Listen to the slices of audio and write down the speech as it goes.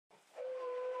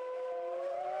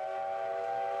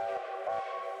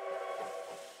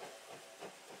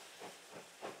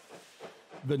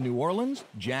The New Orleans,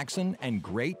 Jackson, and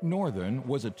Great Northern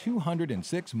was a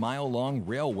 206-mile-long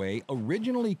railway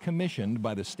originally commissioned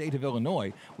by the state of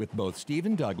Illinois, with both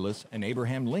Stephen Douglas and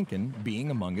Abraham Lincoln being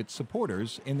among its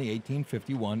supporters in the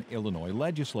 1851 Illinois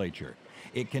legislature.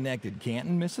 It connected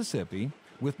Canton, Mississippi,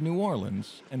 with New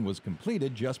Orleans and was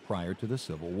completed just prior to the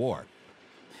Civil War.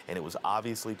 And it was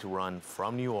obviously to run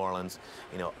from New Orleans,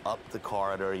 up the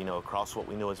corridor, across what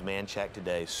we know as Manchac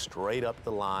today, straight up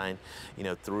the line,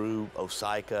 through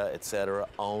Osika, etc.,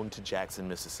 on to Jackson,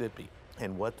 Mississippi.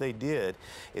 And what they did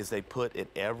is they put at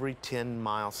every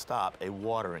 10-mile stop a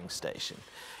watering station.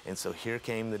 And so here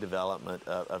came the development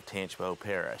of Tangipahoa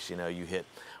Parish. You hit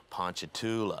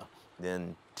Ponchatoula,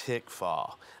 then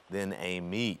Tickfaw, then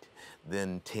Amite,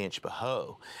 then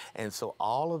Tangipahoa. And so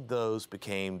all of those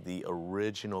became the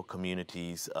original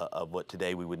communities of what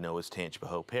today we would know as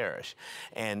Tangipahoa Parish.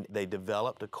 And they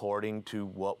developed according to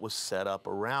what was set up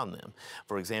around them.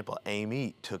 For example,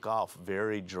 Amite took off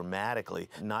very dramatically,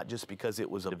 not just because it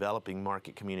was a developing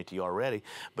market community already,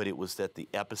 but it was at the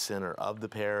epicenter of the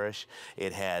parish.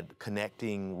 It had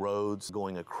connecting roads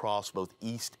going across both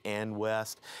east and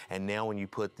west. And now when you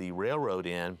put the railroad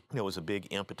in, there was a big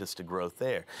impetus to growth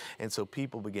there. And so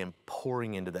people began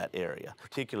pouring into that area,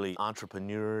 particularly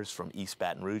entrepreneurs from East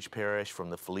Baton Rouge Parish, from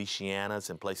the Felicianas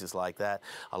and places like that.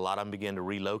 A lot of them began to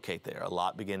relocate there. A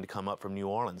lot began to come up from New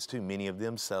Orleans too. Many of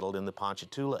them settled in the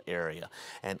Ponchatoula area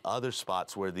and other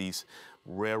spots where these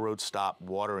railroad stop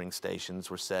watering stations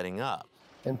were setting up.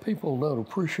 And people don't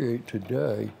appreciate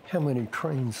today how many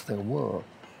trains there were.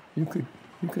 You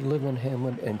could live in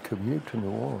Hammond and commute to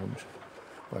New Orleans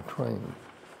by train.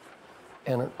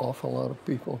 And an awful lot of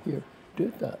people here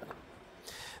did that.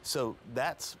 So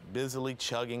that's busily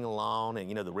chugging along,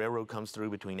 and the railroad comes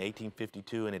through between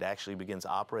 1852 and it actually begins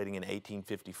operating in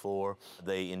 1854.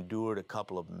 They endured a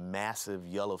couple of massive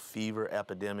yellow fever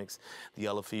epidemics. The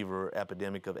yellow fever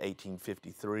epidemic of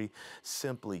 1853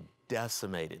 simply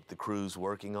decimated the crews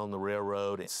working on the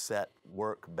railroad and set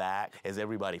work back as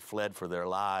everybody fled for their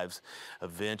lives.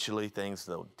 Eventually,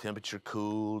 the temperature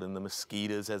cooled and the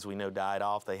mosquitoes, as we know, died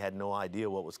off. They had no idea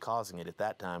what was causing it at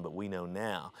that time, but we know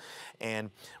now. And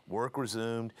work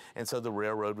resumed, and so the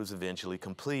railroad was eventually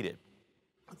completed.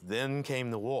 Then came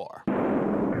the war.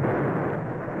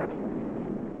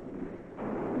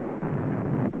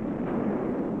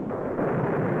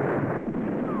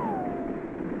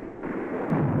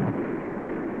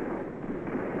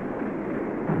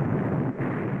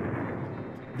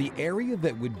 The area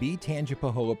that would be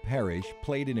Tangipahoa Parish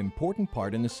played an important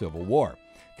part in the Civil War.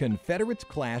 Confederates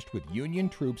clashed with Union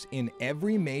troops in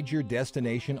every major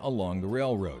destination along the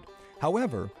railroad.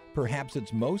 However, perhaps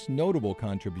its most notable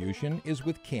contribution is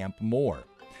with Camp Moore.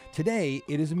 Today,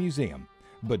 it is a museum,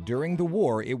 but during the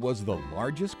war, it was the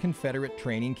largest Confederate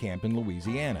training camp in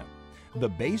Louisiana. The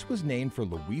base was named for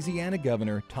Louisiana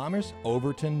Governor Thomas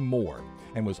Overton Moore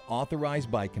and was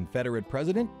authorized by Confederate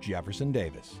President Jefferson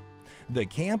Davis. The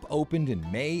camp opened in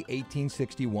May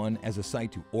 1861 as a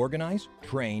site to organize,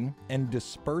 train, and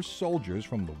disperse soldiers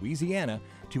from Louisiana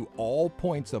to all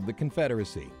points of the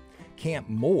Confederacy. Camp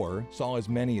Moore saw as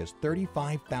many as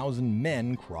 35,000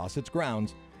 men cross its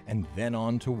grounds and then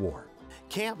on to war.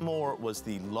 Camp Moore was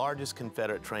the largest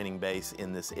Confederate training base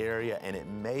in this area, and it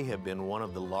may have been one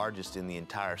of the largest in the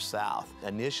entire South.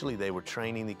 Initially, they were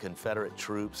training the Confederate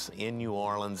troops in New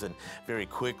Orleans, and very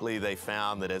quickly they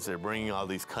found that as they're bringing all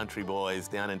these country boys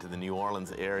down into the New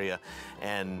Orleans area,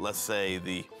 and let's say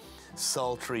the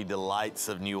sultry delights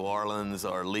of New Orleans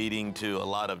are leading to a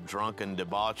lot of drunken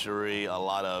debauchery, a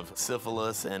lot of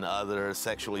syphilis and other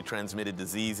sexually transmitted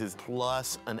diseases,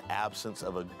 plus an absence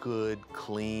of a good,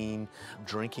 clean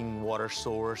drinking water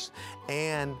source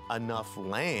and enough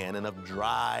land, enough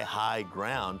dry, high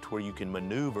ground to where you can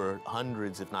maneuver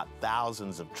hundreds, if not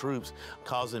thousands of troops,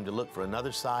 cause them to look for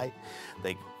another site.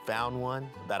 They found one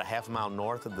about a half mile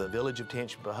north of the village of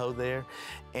Tangipahoa there,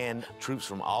 and troops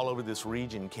from all over this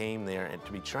region came there and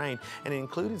to be trained, and it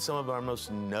included some of our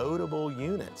most notable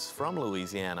units from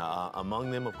Louisiana. Among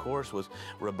them, of course, was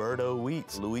Roberto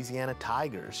Wheat's Louisiana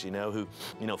Tigers, who,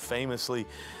 famously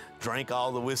drank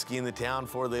all the whiskey in the town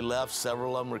before they left.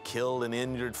 Several of them were killed and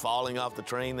injured falling off the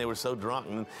train. They were so drunk,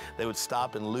 and they would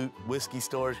stop and loot whiskey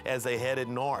stores as they headed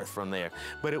north from there.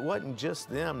 But it wasn't just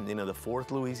them. The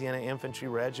 4th Louisiana Infantry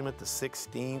Regiment, the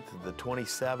 16th, the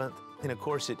 27th, And of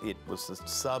course, it was the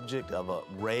subject of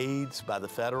raids by the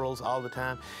Federals all the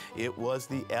time. It was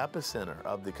the epicenter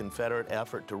of the Confederate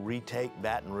effort to retake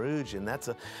Baton Rouge, and that's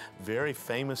a very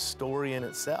famous story in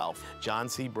itself. John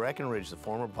C. Breckinridge, the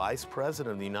former Vice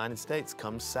President of the United States,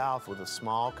 comes south with a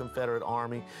small Confederate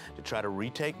army to try to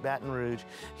retake Baton Rouge.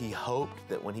 He hoped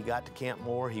that when he got to Camp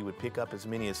Moore, he would pick up as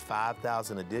many as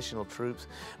 5,000 additional troops,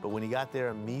 but when he got there,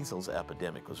 a measles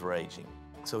epidemic was raging.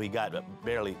 So he got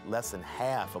barely less than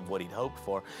half of what he'd hoped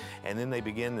for. And then they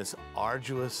began this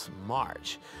arduous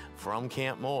march from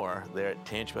Camp Moore there at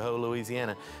Tangipahoa,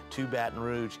 Louisiana, to Baton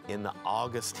Rouge in the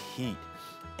August heat.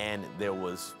 And there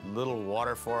was little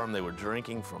water for them. They were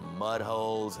drinking from mud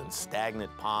holes and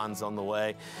stagnant ponds on the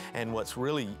way. And what's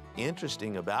really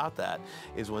interesting about that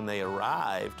is when they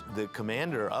arrived, the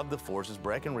commander of the forces,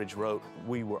 Breckinridge, wrote,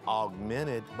 "We were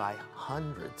augmented by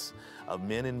hundreds of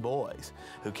men and boys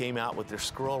who came out with their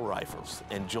scroll rifles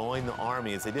and joined the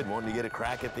army as they did, wanting to get a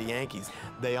crack at the Yankees."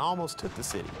 They almost took the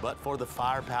city, but for the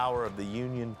firepower of the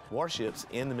Union warships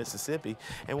in the Mississippi.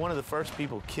 And one of the first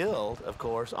people killed, of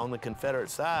course, on the Confederate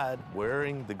side,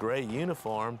 wearing the gray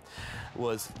uniform,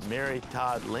 was Mary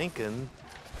Todd Lincoln's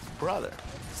brother.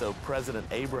 So President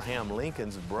Abraham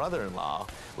Lincoln's brother-in-law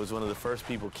was one of the first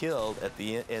people killed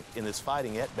in this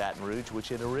fighting at Baton Rouge, which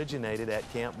had originated at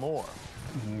Camp Moore.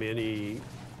 Many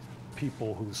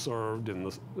people who served in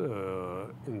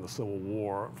the Civil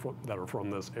War that are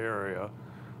from this area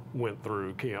went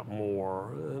through Camp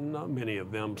Moore, and not many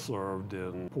of them served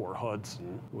in Port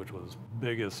Hudson, which was the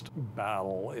biggest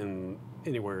battle in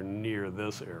anywhere near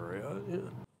this area. Yeah.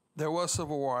 There was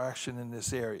Civil War action in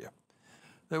this area.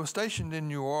 They were stationed in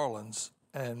New Orleans,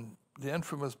 and the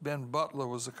infamous Ben Butler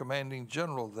was the commanding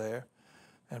general there.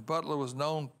 And Butler was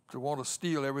known to want to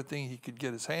steal everything he could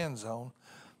get his hands on.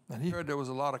 And he heard there was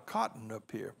a lot of cotton up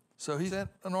here. So he sent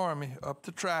an army up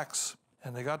the tracks,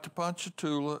 and they got to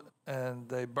Ponchatoula, and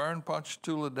they burned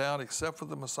Ponchatoula down except for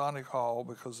the Masonic Hall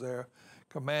because their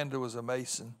commander was a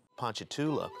Mason.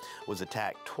 Ponchatoula was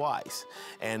attacked twice,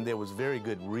 and there was very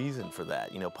good reason for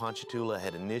that. You know, Ponchatoula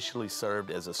had initially served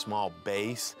as a small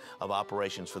base of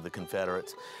operations for the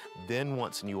Confederates. Then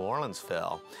once New Orleans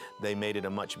fell, they made it a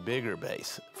much bigger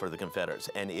base for the Confederates,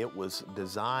 and it was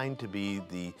designed to be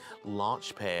the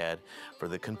launch pad for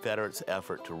the Confederates'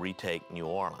 effort to retake New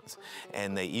Orleans.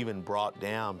 And they even brought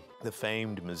down the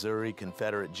famed Missouri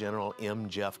Confederate General M.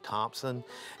 Jeff Thompson,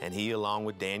 and he, along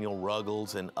with Daniel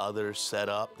Ruggles and others, set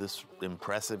up this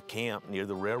impressive camp near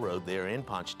the railroad there in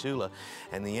Ponchatoula.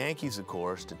 And the Yankees, of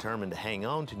course, determined to hang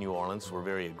on to New Orleans, were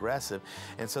very aggressive,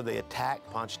 and so they attacked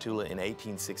Ponchatoula in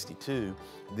 1862,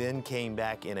 then came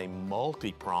back in a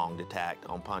multi-pronged attack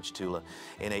on Ponchatoula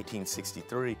in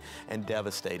 1863 and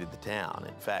devastated the town.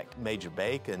 In fact, Major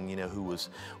Bacon, you know, who was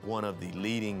one of the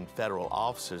leading federal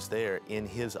officers there, in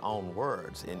his own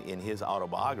words, in his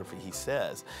autobiography, he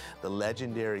says, "The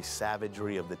legendary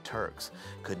savagery of the Turks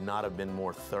could not have been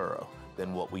more thorough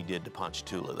than what we did to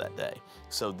Ponchatoula that day."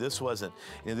 So this wasn't,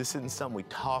 you know, this isn't something we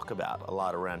talk about a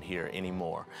lot around here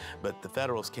anymore, but the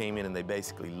Federals came in and they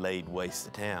basically laid waste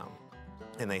the town.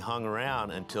 And they hung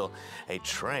around until a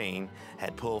train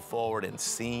had pulled forward and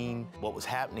seen what was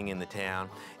happening in the town.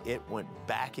 It went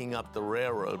backing up the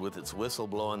railroad with its whistle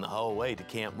blowing the whole way to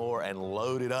Camp Moore and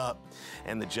loaded up.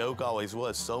 And the joke always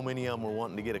was, so many of them were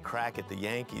wanting to get a crack at the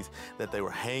Yankees that they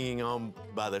were hanging on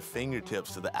by their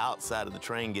fingertips to the outside of the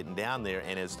train getting down there.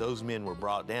 And as those men were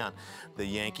brought down, the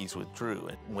Yankees withdrew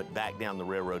and went back down the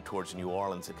railroad towards New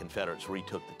Orleans. The Confederates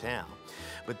retook the town.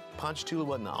 But Ponchatoula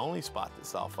wasn't the only spot that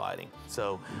saw fighting.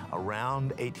 So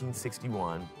around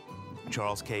 1861,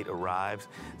 Charles Cate arrives,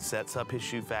 sets up his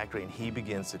shoe factory, and he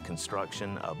begins the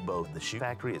construction of both the shoe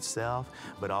factory itself,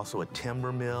 but also a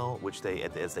timber mill, which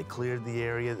as they cleared the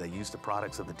area, they used the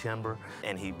products of the timber,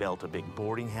 and he built a big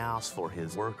boarding house for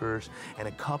his workers, and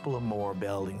a couple of more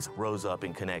buildings rose up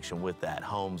in connection with that,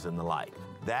 homes and the like.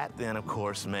 That then, of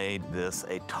course, made this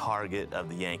a target of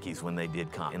the Yankees when they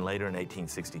did come. And later in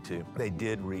 1862, they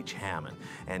did reach Hammond.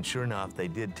 And sure enough, they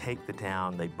did take the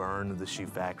town. They burned the shoe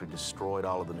factory, destroyed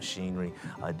all of the machinery,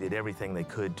 did everything they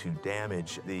could to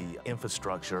damage the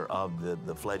infrastructure of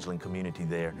the fledgling community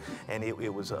there. And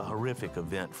it was a horrific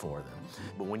event for them.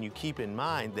 But when you keep in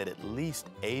mind that at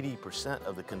least 80%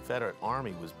 of the Confederate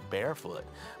Army was barefoot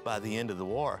by the end of the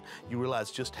war, you realize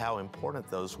just how important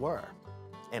those were.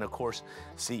 And of course,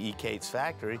 C.E. Cate's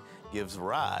factory gives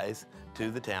rise to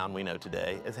the town we know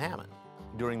today as Hammond.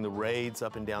 During the raids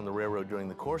up and down the railroad during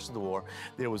the course of the war,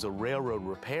 there was a railroad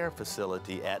repair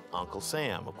facility at Uncle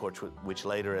Sam, of course, which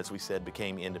later, as we said,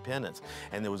 became Independence.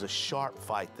 And there was a sharp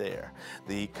fight there.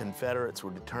 The Confederates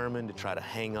were determined to try to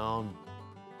hang on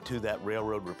to that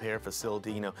railroad repair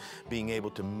facility. You know, being able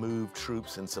to move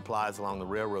troops and supplies along the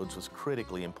railroads was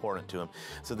critically important to them.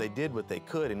 So they did what they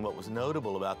could, and what was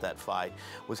notable about that fight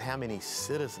was how many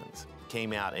citizens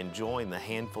came out and joined the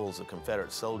handfuls of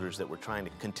Confederate soldiers that were trying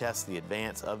to contest the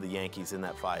advance of the Yankees in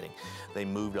that fighting. They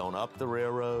moved on up the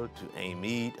railroad to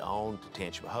Amite, on to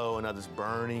Tangipahoa, and others,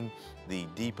 burning the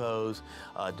depots,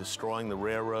 destroying the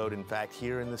railroad. In fact,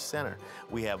 here in the center,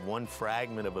 we have one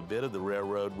fragment of a bit of the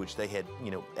railroad which they had,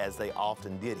 you know, as they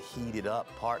often did, heated up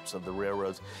parts of the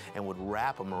railroads and would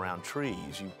wrap them around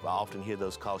trees. You often hear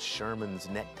those called Sherman's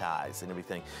neckties and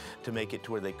everything, to make it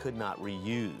to where they could not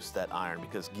reuse that iron,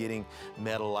 because getting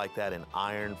metal like that and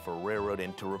iron for railroad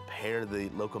and to repair the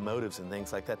locomotives and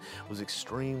things like that was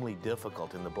extremely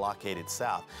difficult in the blockaded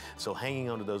South. So hanging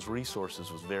onto those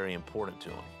resources was very important to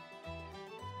them.